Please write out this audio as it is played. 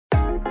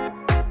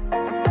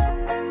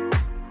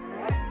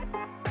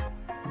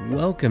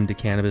Welcome to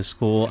Cannabis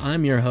School.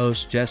 I'm your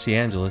host, Jesse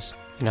Angeles.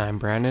 And I'm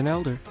Brandon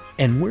Elder.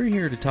 And we're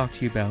here to talk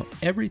to you about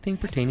everything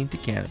pertaining to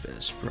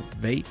cannabis, from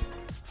vape,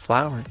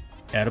 flower,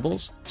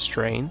 edibles,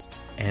 strains,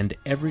 and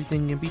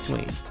everything in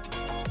between.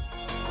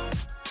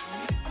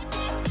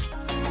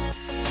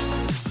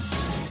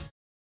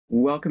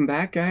 Welcome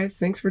back, guys.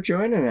 Thanks for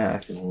joining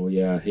us. Oh,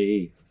 yeah.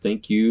 Hey,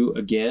 thank you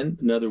again.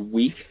 Another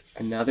week.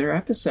 Another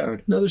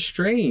episode. Another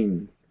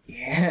strain.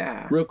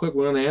 Yeah. Real quick,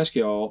 we're going to ask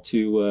y'all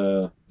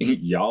to,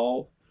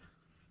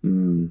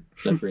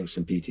 that brings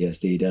some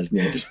PTSD, doesn't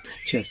it?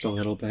 Just a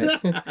little bit.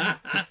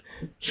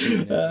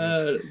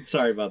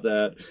 Sorry about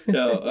that.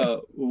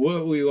 No,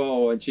 what we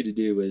all want you to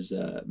do is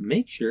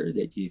make sure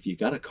that if you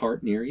got a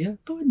cart near you,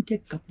 go ahead and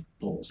take a couple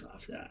pulls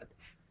off that.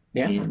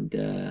 Yeah.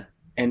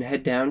 And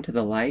head down to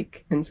the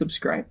like and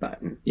subscribe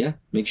button. Yeah.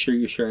 Make sure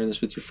you're sharing this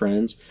with your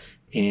friends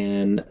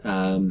and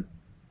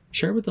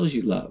share with those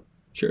you love.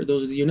 Share with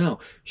those that you know.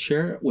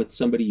 Share it with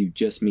somebody you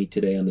just meet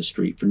today on the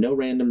street for no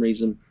random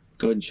reason.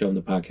 Go ahead and show them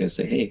the podcast.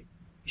 Say, hey,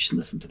 you should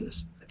listen to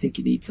this. I think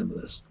you need some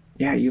of this.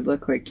 Yeah, you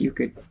look like you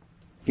could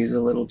use a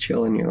little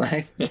chill in your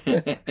life.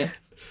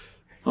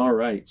 All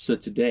right. So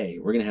today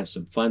we're going to have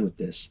some fun with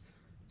this.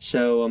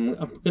 So I'm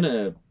going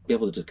to be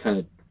able to kind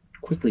of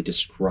quickly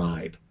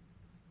describe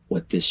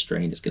what this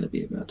strain is going to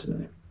be about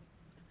today.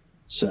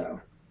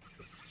 So,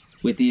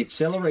 with the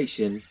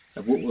acceleration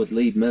of what would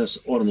leave most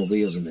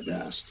automobiles in the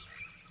dust,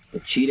 the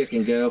Cheetah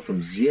can go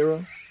from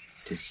 0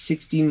 to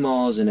 60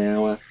 miles an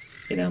hour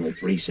in only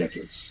 3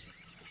 seconds.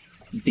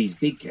 These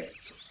big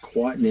cats are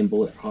quite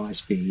nimble at high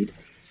speed,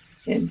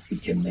 and he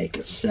can make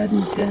a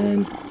sudden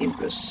turn in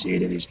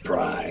pursuit of his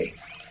prey.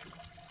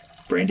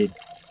 Brandon,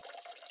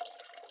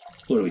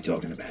 what are we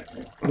talking about?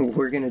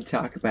 We're going to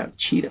talk about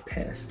cheetah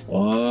piss.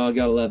 Oh, I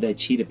gotta love that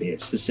cheetah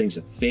piss. This thing's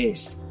a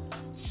fist.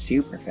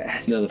 Super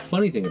fast. Now, the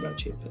funny thing about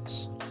cheetah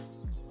piss,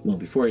 well,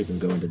 before I even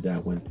go into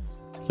that one,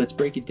 let's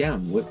break it down.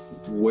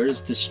 Where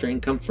does this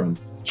strain come from?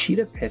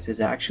 Cheetah piss is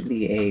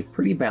actually a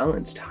pretty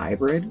balanced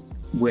hybrid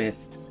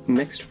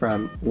mixed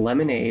from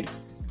Lemonade,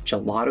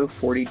 Gelato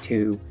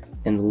 42,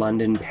 and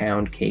London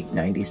Pound Cake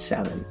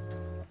 97.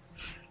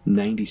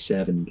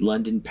 97.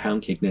 London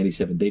Pound Cake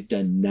 97. They've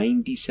done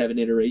 97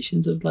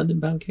 iterations of London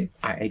Pound Cake?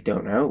 I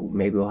don't know.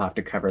 Maybe we'll have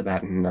to cover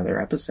that in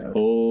another episode.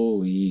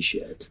 Holy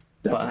shit.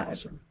 That's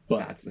awesome. But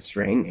that's the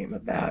strain name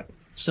of that.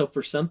 So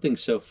for something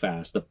so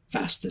fast, the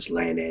fastest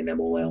land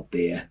animal out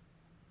there,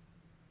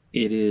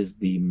 it is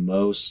the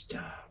most...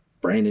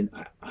 Brandon,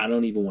 I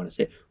don't even want to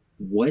say...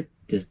 What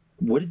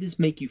did this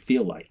make you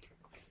feel like?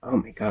 Oh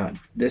my god.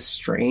 This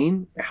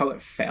strain, how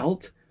it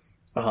felt,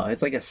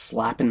 it's like a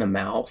slap in the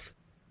mouth.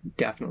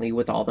 Definitely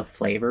with all the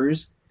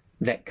flavors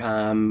that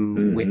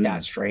come with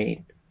that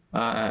strain.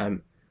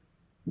 Then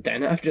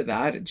after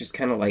that, it just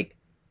kind of like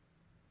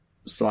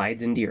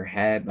slides into your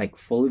head, like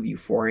full of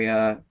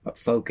euphoria, but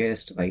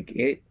focused. Like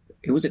it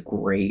was a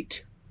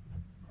great.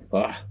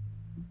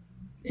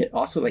 It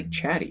also like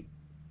chatty.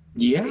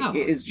 Yeah,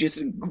 it is just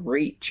a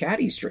great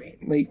chatty strain.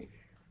 Like,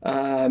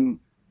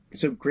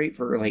 so great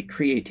for like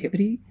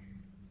creativity,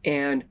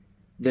 and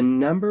the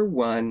number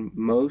one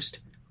most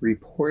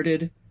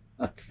reported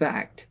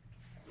effect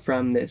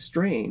from this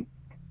strain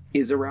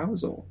is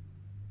arousal.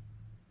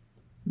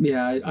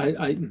 Yeah,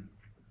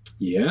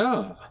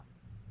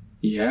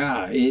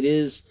 yeah, it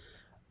is.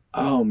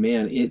 Oh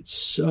man, it's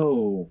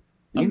so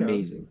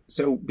amazing.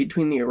 So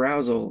between the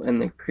arousal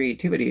and the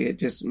creativity, it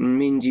just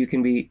means you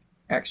can be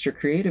extra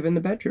creative in the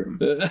bedroom.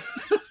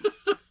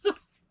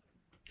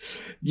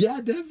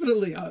 Yeah,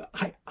 definitely.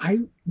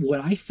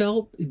 What I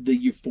felt, the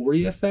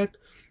euphoria effect,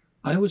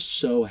 I was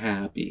so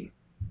happy.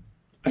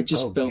 I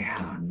just felt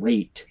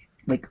great.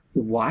 Like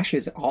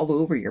washes all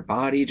over your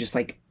body, just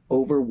like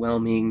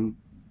overwhelming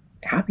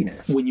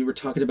happiness. When you were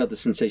talking about the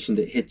sensation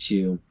that hits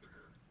you,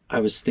 I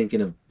was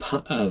thinking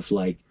of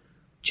like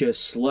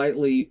just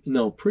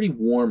pretty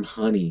warm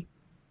honey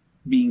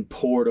being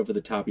poured over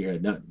the top of your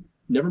head. Now,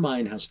 never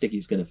mind how sticky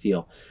it's going to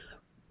feel,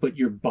 but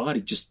your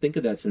body, just think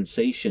of that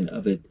sensation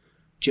of it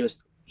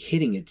just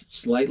hitting it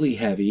slightly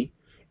heavy,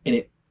 and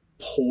it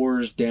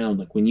pours down.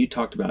 Like when you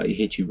talked about it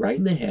hit you right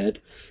in the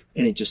head,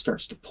 and it just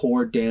starts to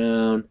pour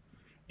down,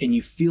 and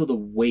you feel the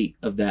weight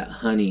of that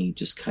honey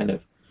just kind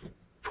of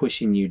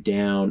pushing you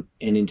down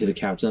and into the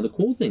couch. Now, the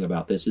cool thing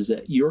about this is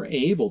that you're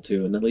able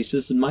to, and at least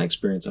this is my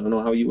experience, I don't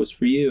know how it was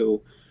for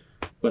you,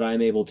 but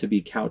I'm able to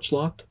be couch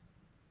locked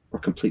or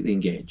completely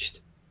engaged.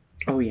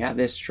 Oh yeah,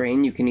 this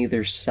strain, you can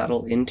either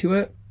settle into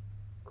it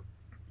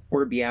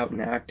or be out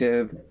and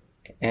active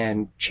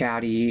and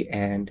chatty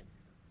and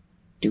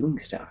doing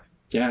stuff.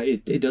 Yeah,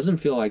 it doesn't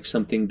feel like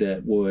something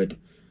that would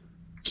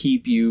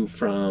keep you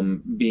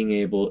from being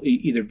able,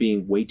 either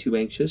being way too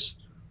anxious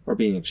or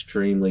being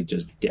extremely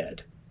just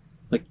dead.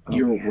 Like,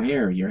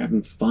 aware, you're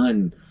having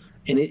fun.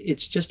 And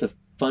it's just a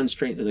fun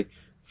strain. Like,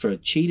 for a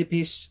cheetah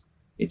piece,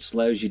 it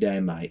slows you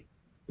down, mate.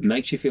 It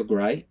makes you feel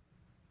great.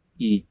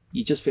 You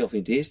just feel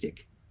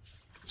fantastic.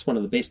 It's one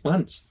of the best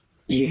ones.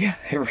 Yeah,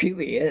 it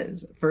really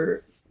is.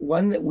 For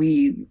one that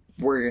we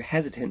were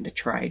hesitant to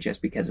try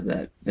just because of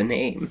the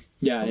name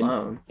Yeah,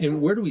 alone.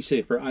 and where do we say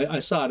it for? I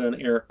saw it on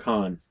Eric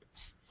Kahn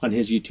on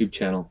his YouTube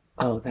channel.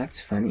 Oh, that's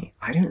funny.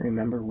 I don't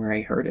remember where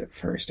I heard it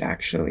first,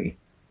 actually.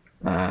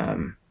 I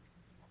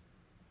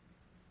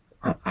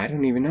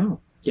don't even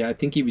know. Yeah, I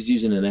think he was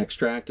using an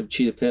extract of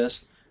cheetah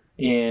piss,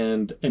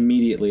 and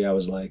immediately I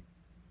was like,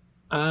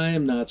 I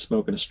am not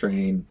smoking a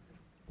strain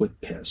with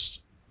piss.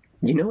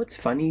 You know what's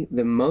funny?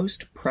 The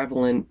most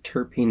prevalent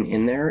terpene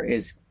in there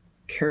is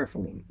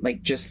carafilene,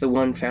 like just the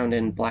one found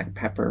in black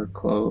pepper,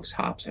 cloves,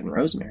 hops, and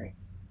rosemary.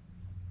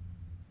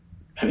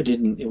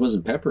 It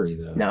wasn't peppery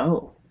though.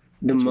 No.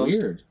 The It's most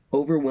weird.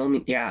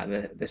 overwhelming,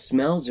 yeah, the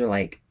smells are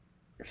like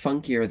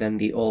funkier than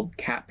the old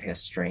cat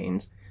piss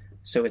strains.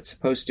 So it's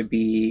supposed to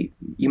be,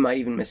 you might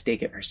even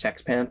mistake it for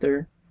Sex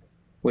Panther,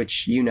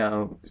 which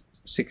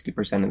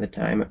 60% of the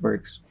time it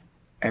works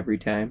every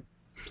time.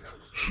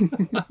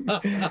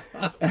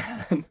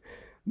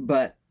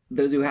 But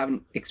those who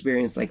haven't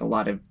experienced like a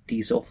lot of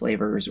diesel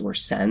flavors or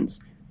scents,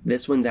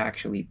 this one's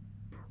actually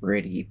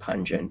pretty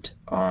pungent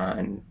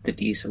on the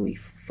diesel-y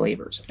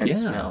flavors and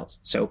smells.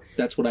 So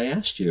That's what I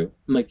asked you.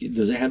 I'm like,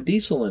 does it have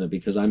diesel in it?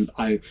 Because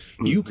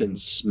you can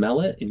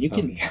smell it and you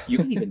can you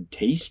can even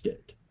taste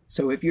it.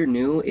 So if you're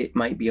new, it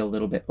might be a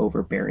little bit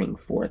overbearing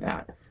for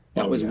that.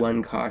 That was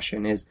one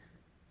caution, is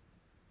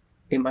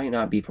it might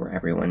not be for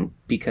everyone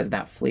because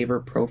that flavor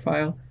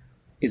profile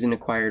is an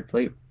acquired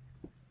flavor.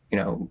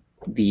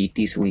 The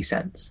diesel-y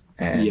scents.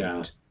 And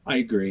Yeah, I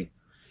agree.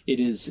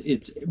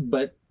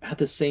 But at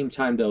the same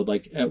time though,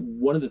 like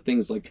one of the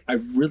things, like I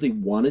really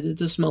wanted it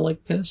to smell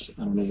like piss.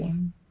 I don't know why,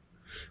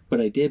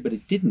 but I did, but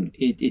it didn't.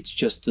 It's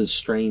just the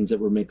strains that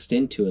were mixed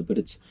into it, but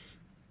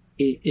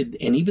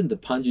and even the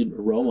pungent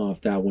aroma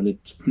of that one,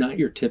 it's not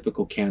your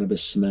typical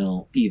cannabis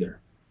smell either.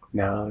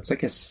 No, it's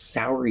like a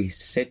soury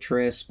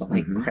citrus, but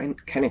like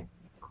kind of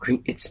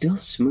green. It's still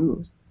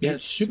smooth. Yeah,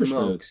 it's super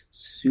smooth.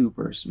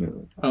 Super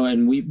smooth. Oh,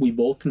 and we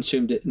both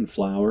consumed it in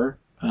flower.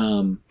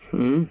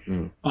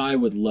 Mm-hmm. I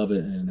would love it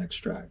in an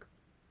extract.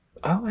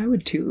 Oh, I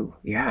would too.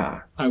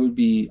 Yeah. I'd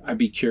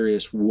be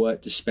curious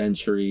what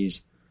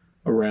dispensaries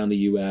around the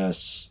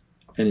U.S.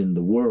 and in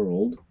the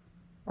world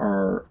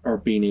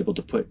are being able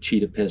to put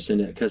cheetah piss in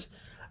it, because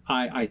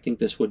I think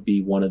this would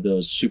be one of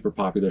those super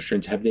popular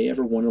strains. Have they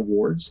ever won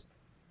awards?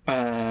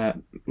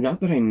 Not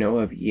that I know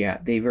of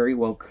yet. They very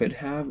well could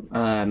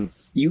have.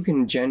 You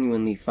can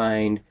genuinely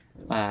find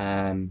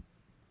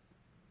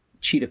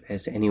cheetah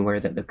piss anywhere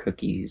that the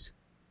Cookies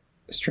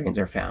strains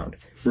are found.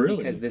 Really?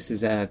 Because this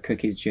is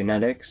Cookies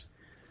genetics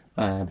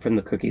from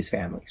the Cookies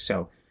family.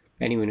 So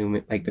anyone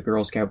who, like the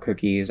Girl Scout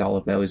cookies, all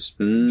of those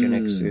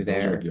genetics through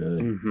those there. are good.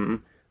 Mm-hmm.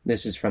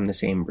 This is from the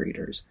same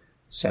breeders.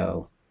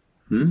 So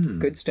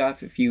good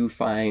stuff. If you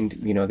find,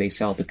 they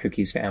sell the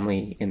Cookies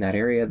family in that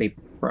area, they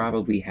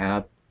probably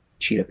have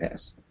cheetah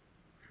piss.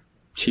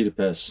 Cheetah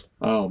piss.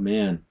 Oh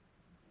man.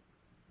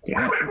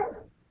 Yeah.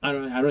 I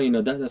don't even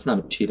know that's not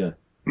a cheetah.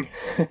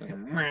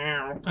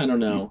 I don't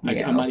know.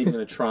 I'm not even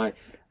gonna try.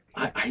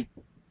 I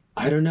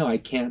don't know. I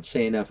can't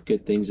say enough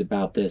good things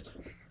about this.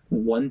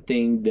 One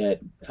thing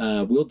that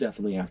we'll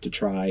definitely have to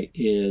try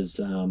is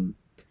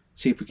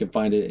see if we can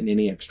find it in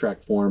any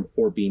extract form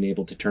or being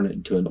able to turn it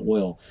into an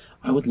oil.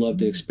 I would love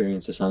to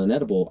experience this on an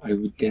edible. I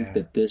would think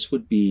that this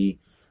would be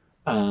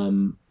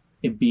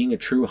it being a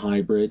true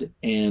hybrid,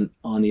 and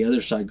on the other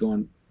side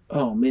going,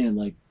 oh man,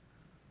 like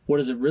what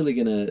is it really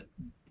gonna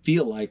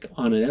feel like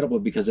on an edible?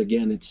 Because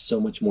again, it's so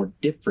much more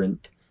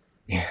different.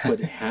 Yeah. But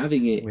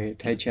having it Way it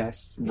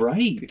digests.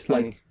 right,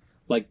 like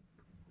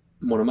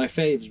one of my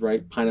faves,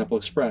 right? Pineapple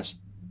Express,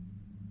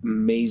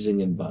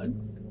 amazing in bud,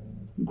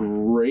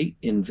 great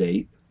in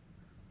vape,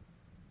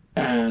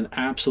 and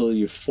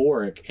absolutely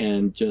euphoric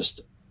and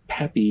just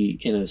peppy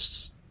in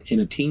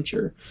a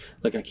tincture.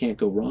 Like I can't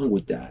go wrong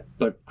with that.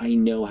 But I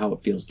know how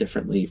it feels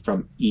differently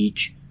from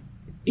each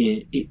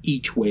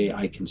way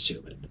I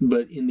consume it.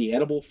 But in the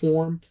edible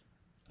form,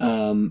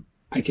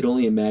 I could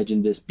only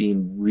imagine this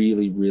being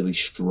really, really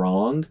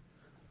strong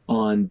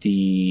on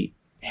the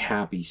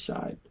happy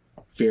side.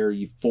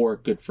 Very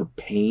euphoric, good for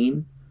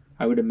pain,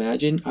 I would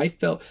imagine. I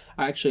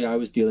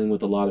was dealing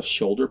with a lot of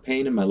shoulder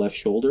pain in my left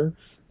shoulder,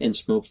 and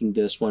smoking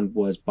this one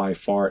was by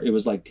far, it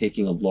was like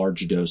taking a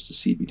large dose of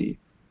CBD.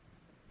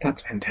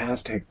 That's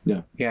fantastic.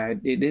 Yeah. Yeah,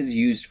 it is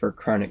used for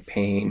chronic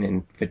pain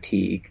and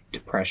fatigue,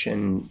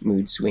 depression,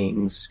 mood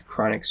swings,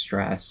 chronic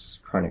stress,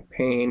 chronic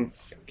pain,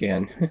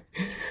 again,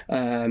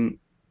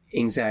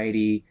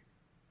 anxiety,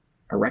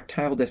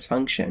 erectile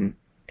dysfunction,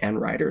 and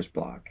writer's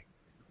block.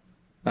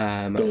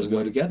 Those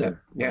go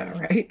together. Yeah,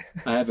 right?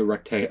 I have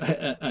erectile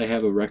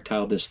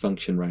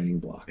dysfunction writing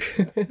block.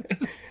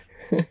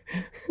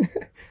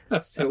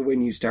 So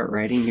when you start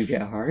writing, you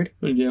get hard?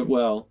 Yeah,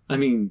 well, I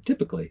mean,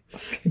 typically.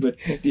 But,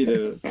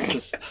 it's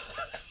just...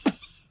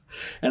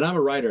 And I'm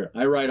a writer.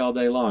 I write all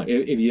day long.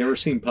 If you ever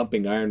seen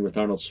Pumping Iron with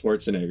Arnold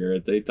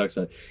Schwarzenegger, it talks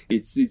about,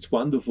 it's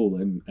wonderful.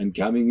 I'm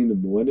coming in the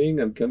morning.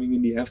 I'm coming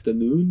in the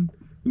afternoon.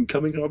 I'm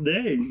coming all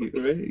day.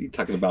 Right? You're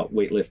talking about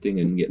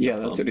weightlifting and getting Yeah,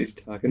 that's what he's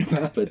talking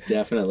about. But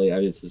definitely,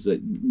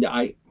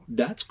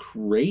 that's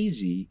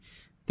crazy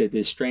that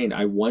this strain,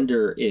 I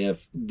wonder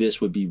if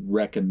this would be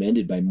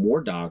recommended by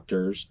more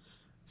doctors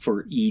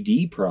for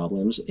ED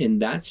problems.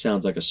 And that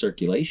sounds like a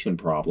circulation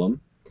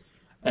problem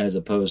as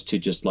opposed to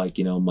just like,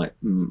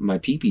 my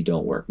pee-pee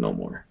don't work no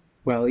more.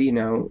 Well,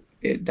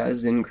 it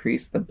does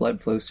increase the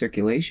blood flow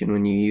circulation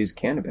when you use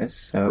cannabis.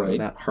 So Right.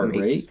 that Heart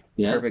makes rate.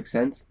 Yeah. perfect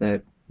sense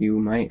that you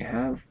might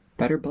have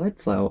better blood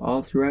flow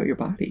all throughout your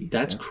body.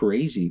 That's so.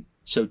 crazy.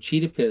 So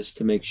cheetah piss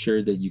to make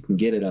sure that you can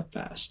get it up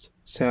fast.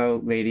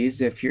 So, ladies,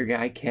 if your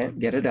guy can't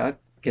get it up,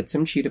 get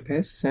some cheetah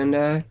piss,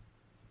 and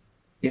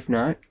if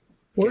not,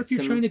 Or get if you're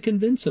some trying to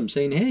convince them,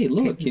 saying, hey,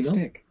 look, tick and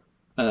stick.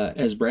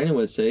 as Brandon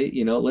would say,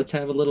 let's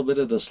have a little bit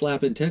of the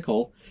slap and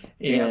tickle.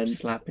 Yep, And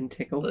slap and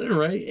tickle.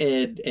 right.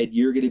 And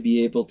you're going to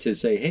be able to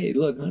say, hey,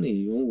 look, honey,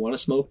 you want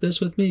to smoke this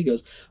with me? He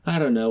goes, I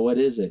don't know. What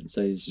is it?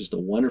 So it's just a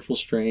wonderful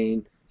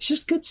strain. It's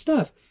just good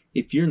stuff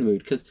if you're in the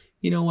mood. Because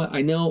you know what?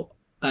 I know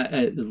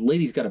the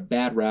ladies got a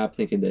bad rap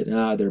thinking that,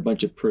 they're a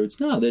bunch of prudes.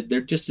 No,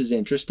 they're just as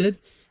interested.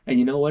 And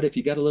you know what? If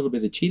you got a little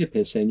bit of cheetah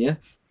piss in you,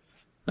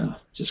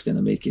 just going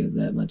to make you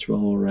that much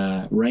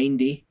more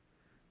randy.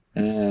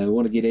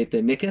 Want to get at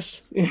the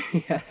nickus?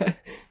 Yeah,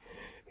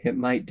 it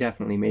might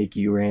definitely make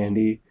you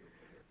randy.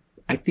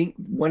 I think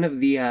one of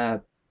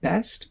the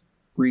best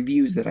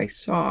reviews that I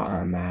saw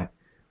on that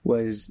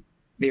was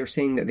they were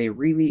saying that they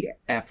really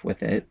F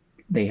with it.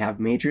 They have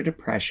major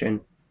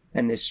depression,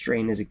 and this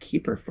strain is a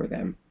keeper for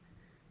them.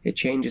 It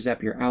changes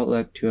up your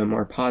outlook to a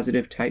more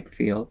positive type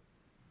feel.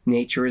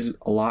 Nature is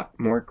a lot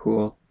more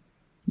cool.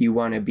 You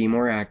want to be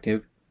more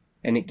active,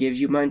 and it gives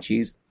you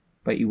munchies,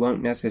 but you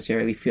won't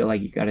necessarily feel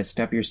like you gotta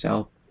stuff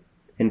yourself.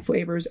 And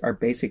flavors are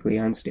basically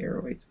on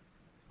steroids.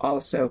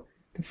 Also,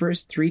 the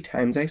first 3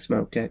 times I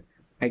smoked it,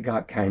 I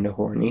got kind of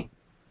horny.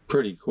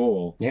 Pretty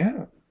cool.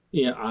 Yeah,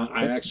 Yeah,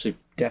 I That's- actually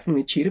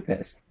definitely cheetah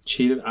piss.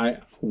 cheated.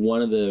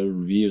 One of the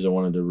reviews I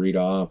wanted to read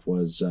off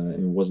was it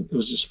was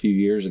just a few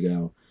years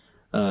ago.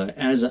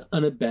 As an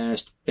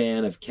unabashed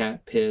fan of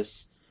cat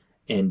piss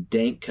and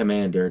Dank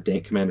Commander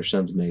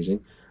sounds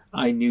amazing.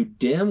 I knew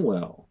damn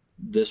well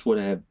this would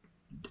have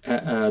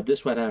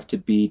to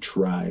be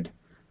tried.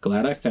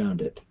 Glad I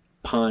found it.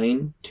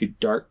 Pine to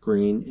dark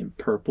green and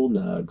purple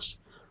nugs.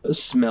 The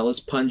smell is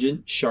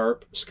pungent,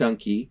 sharp,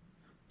 skunky.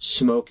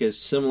 Smoke is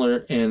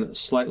similar and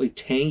slightly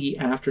tangy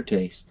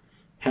aftertaste.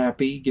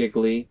 Happy,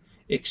 giggly,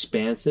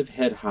 expansive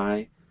head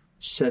high.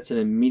 Sets in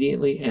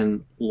immediately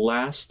and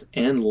last.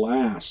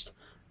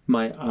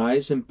 My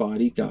eyes and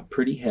body got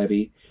pretty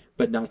heavy,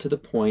 but not to the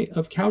point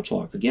of couch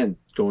lock. Again,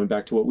 going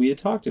back to what we had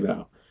talked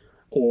about.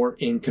 Or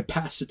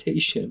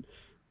incapacitation.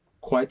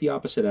 Quite the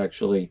opposite,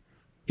 actually.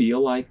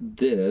 Feel like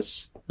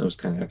this, I was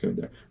kind of echoing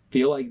there.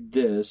 Feel like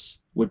this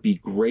would be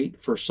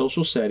great for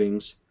social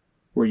settings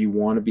where you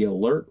want to be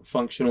alert,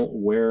 functional,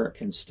 aware,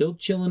 and still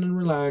chilling and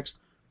relaxed.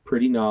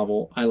 Pretty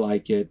novel. I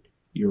like it.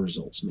 Your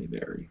results may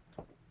vary.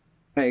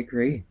 I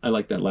agree. I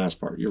like that last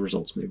part. Your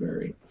results may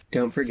vary.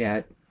 Don't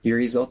forget, your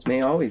results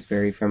may always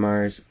vary from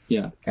ours.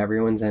 Yeah.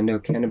 Everyone's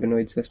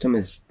endocannabinoid system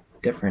is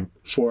different.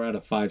 4 out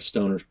of 5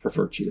 stoners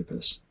prefer cheetah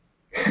piss.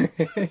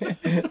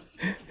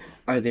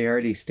 Are they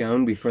already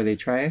stoned before they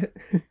try it?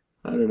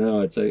 I don't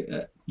know. It's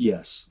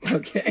yes.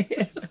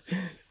 Okay.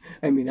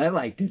 I mean, I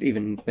liked it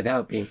even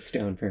without being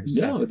stoned first.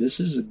 No, this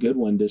is a good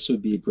one. This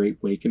would be a great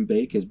wake and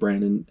bake, as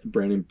Brandon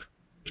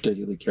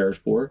particularly cares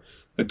for.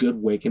 A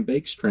good wake and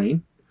bake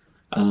strain.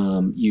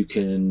 You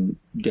can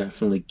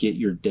definitely get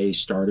your day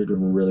started in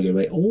a really good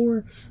way.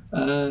 Or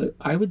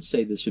I would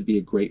say this would be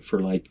a great for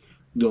like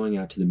going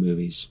out to the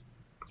movies.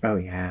 Oh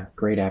yeah,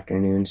 great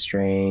afternoon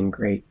strain.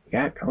 Great,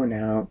 yeah, going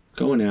out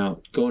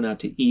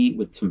to eat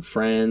with some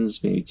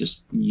friends, maybe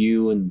just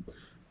you and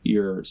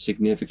your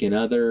significant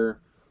other,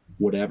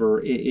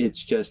 whatever.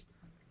 It's just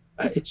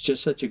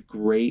such a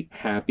great,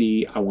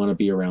 happy, I want to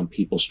be around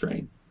people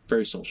strain.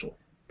 Very social.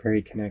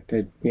 Very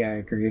connected. Yeah, I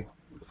agree.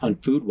 On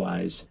food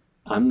wise,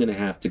 I'm gonna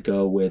have to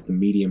go with a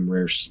medium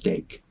rare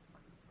steak,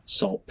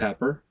 salt,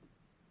 pepper,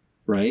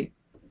 right,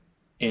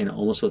 and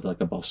almost with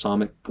like a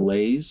balsamic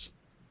glaze.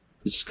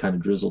 It's kind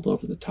of drizzled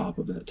over the top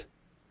of it.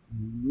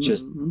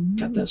 Just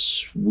got that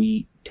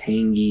sweet,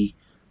 tangy,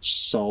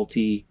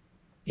 salty,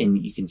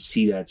 and you can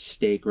see that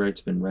steak, right? It's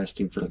been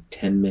resting for like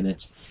 10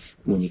 minutes.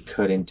 When you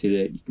cut into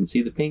it, you can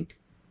see the pink,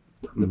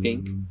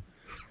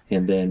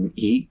 and then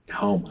eat.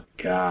 Oh my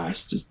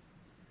gosh,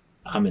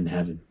 I'm in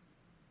heaven.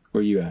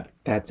 Where you at?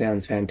 That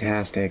sounds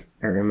fantastic.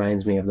 That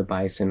reminds me of the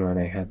bison one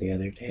I had the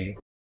other day.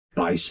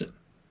 Bison.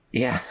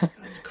 Yeah.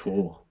 That's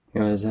cool.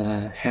 It was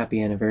a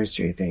happy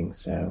anniversary thing,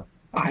 so...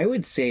 I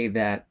would say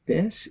that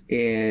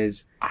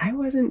I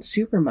wasn't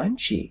super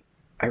munchy.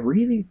 I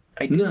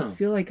didn't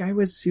feel like I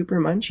was super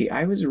munchy.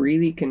 I was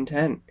really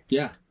content.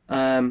 Yeah.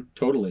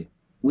 Totally.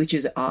 Which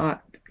is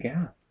odd.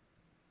 Yeah.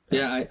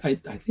 Yeah, I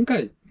think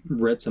I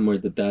read somewhere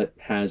that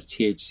has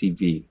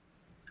THCV.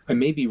 I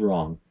may be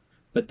wrong,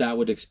 but that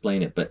would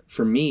explain it. But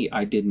for me,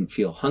 I didn't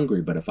feel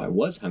hungry. But if I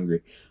was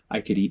hungry, I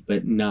could eat,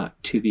 but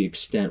not to the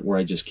extent where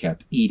I just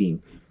kept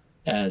eating,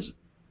 as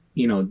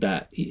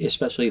that,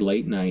 especially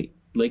late night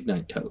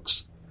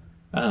tokes.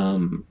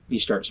 You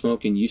start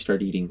smoking, you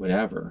start eating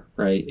whatever,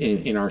 right?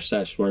 In our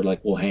session, where like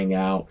we'll hang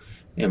out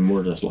and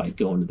we're just like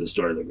going to the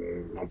store, like,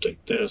 I'll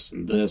take this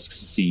and this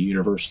because it's the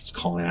universe is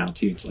calling out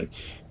to you. It's like,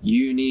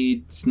 you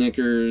need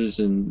Snickers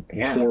and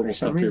horrible for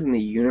some stuff. reason the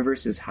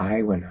universe is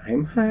high when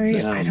I'm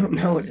high. I don't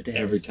know what it is.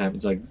 Every time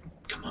it's like,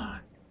 come on,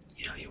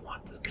 you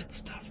want the good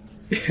stuff.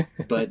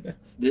 But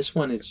this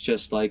one is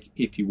just like,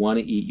 if you want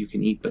to eat, you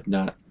can eat, but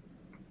not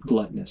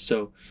gluttonous.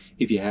 So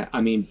if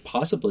you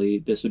possibly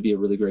this would be a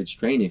really great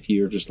strain if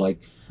you're just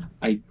like,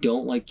 I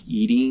don't like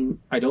eating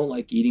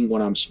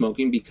when I'm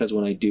smoking, because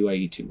when I do, I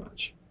eat too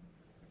much.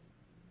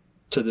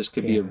 So this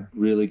could be a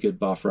really good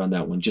buffer on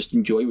that one. Just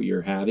enjoy what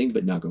you're having,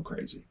 but not go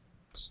crazy.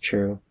 It's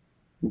true.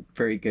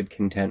 Very good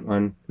content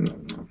one. No.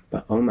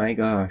 But oh my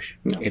gosh,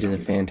 it is a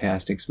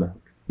fantastic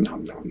smoke.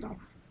 No.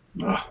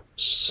 Oh,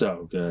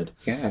 so good.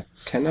 Yeah,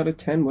 10 out of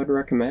 10 would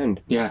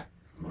recommend. Yeah,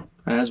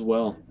 as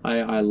well.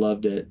 I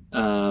loved it.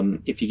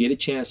 If you get a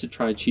chance to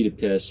try Cheetah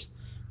Piss,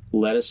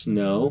 let us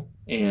know.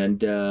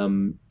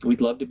 And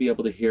we'd love to be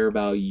able to hear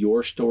about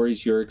your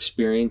stories, your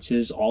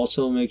experiences.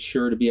 Also, make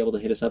sure to be able to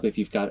hit us up if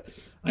you've got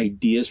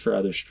ideas for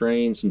other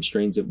strains, some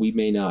strains that we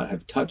may not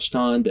have touched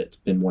on that's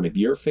been one of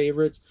your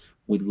favorites.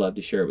 We'd love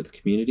to share it with the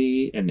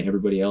community and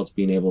everybody else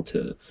being able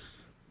to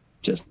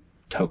just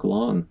toke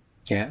along.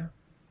 Yeah.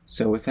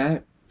 So with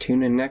that,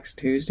 tune in next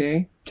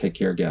Tuesday. Take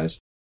care, guys.